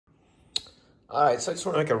All right, so I just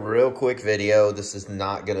want to make a real quick video. This is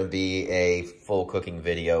not going to be a full cooking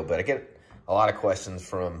video, but I get a lot of questions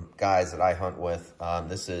from guys that I hunt with.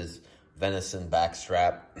 This is Venison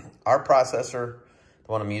Backstrap. Our processor,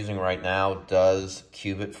 the one I'm using right now, does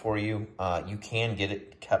cube it for you. You can get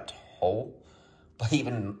it kept whole, but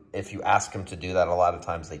even if you ask them to do that, a lot of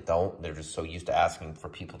times they don't. They're just so used to asking for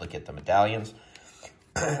people to get the medallions.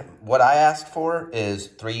 What I asked for is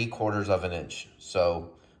 3/4 of an inch.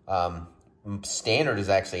 So, standard is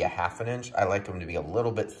actually a 1/2 inch. I like them to be a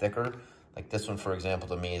little bit thicker. Like this one, for example,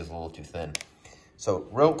 to me is a little too thin. So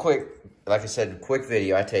real quick, like I said, quick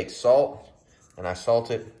video. I take salt and I salt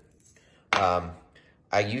it.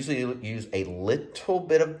 I usually use a little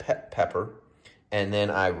bit of pepper, and then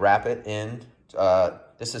I wrap it in.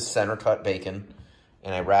 This is center cut bacon,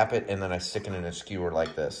 and I wrap it and then I stick it in a skewer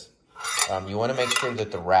like this. You want to make sure that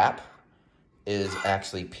the wrap is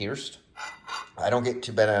actually pierced. I don't get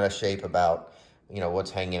too bent out of shape about, what's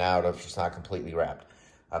hanging out if it's not completely wrapped.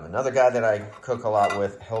 Another guy that I cook a lot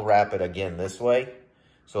with, he'll wrap it again this way.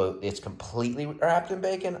 So it's completely wrapped in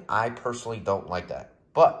bacon. I personally don't like that.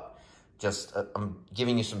 But just, I'm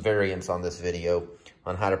giving you some variants on this video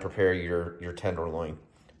on how to prepare your tenderloin.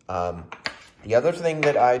 The other thing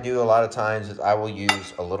that I do a lot of times is I will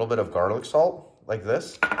use a little bit of garlic salt like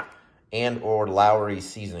this and or Lowry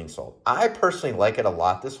seasoning salt. I personally like it a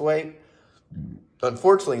lot this way.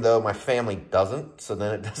 Unfortunately, though, my family doesn't, so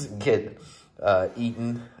then it doesn't get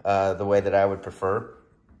eaten the way that I would prefer.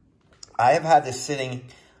 I have had this sitting.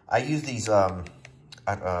 I use these, I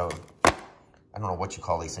don't know what you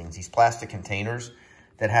call these things, these plastic containers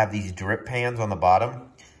that have these drip pans on the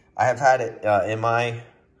bottom. I have had it in my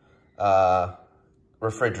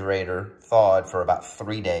refrigerator thawed for about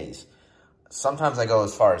 3 days. Sometimes I go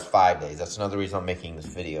as far as 5 days. That's another reason I'm making this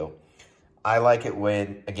video. I like it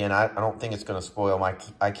when, again, I don't think it's going to spoil.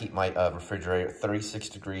 I keep my refrigerator at 36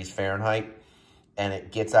 degrees Fahrenheit, and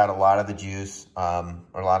it gets out a lot of the juice, or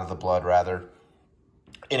a lot of the blood, rather,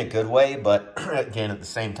 in a good way. But, again, at the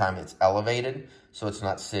same time, it's elevated, so it's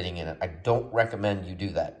not sitting in it. I don't recommend you do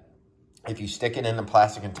that. If you stick it in a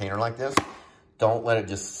plastic container like this, don't let it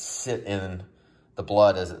just sit in the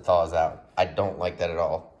blood as it thaws out. I don't like that at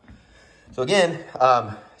all. So, again,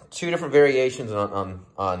 2 different variations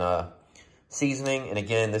on seasoning, and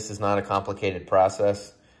again, this is not a complicated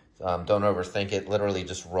process. Don't overthink it. Literally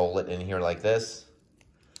just roll it in here like this,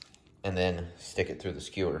 and then stick it through the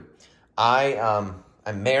skewer. I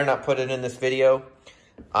may or not put it in this video.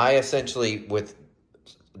 I essentially, with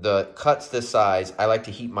the cuts this size, I like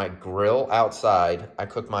to heat my grill outside. I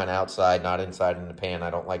cook mine outside, not inside in the pan. I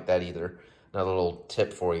don't like that either. Another little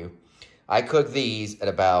tip for you. I cook these at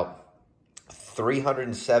about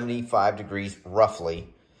 375 degrees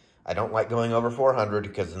roughly. I don't like going over 400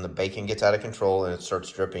 because then the bacon gets out of control and it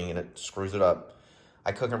starts dripping and it screws it up.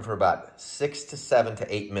 I cook them for about 6 to 7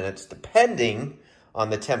 to 8 minutes, depending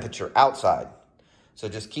on the temperature outside. So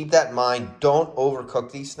just keep that in mind. Don't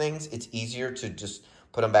overcook these things. It's easier to just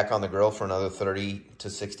put them back on the grill for another 30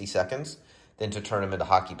 to 60 seconds than to turn them into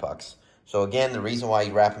hockey pucks. So again, the reason why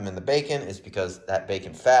you wrap them in the bacon is because that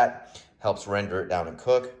bacon fat helps render it down and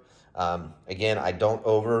cook. Again, I don't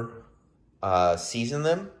over season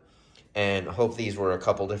them, and I hope these were a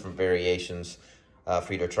couple different variations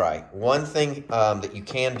for you to try. One thing that you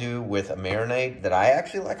can do with a marinade that I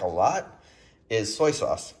actually like a lot is soy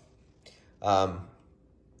sauce. The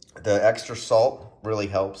extra salt really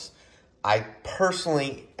helps. I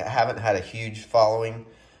personally haven't had a huge following,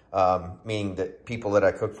 meaning that people that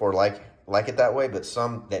I cook for like it that way, but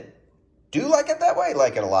some that do like it that way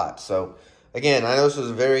like it a lot. So again, I know this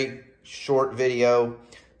was a very short video,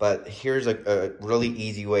 but here's a really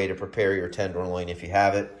easy way to prepare your tenderloin if you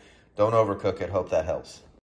have it. Don't overcook it. Hope that helps.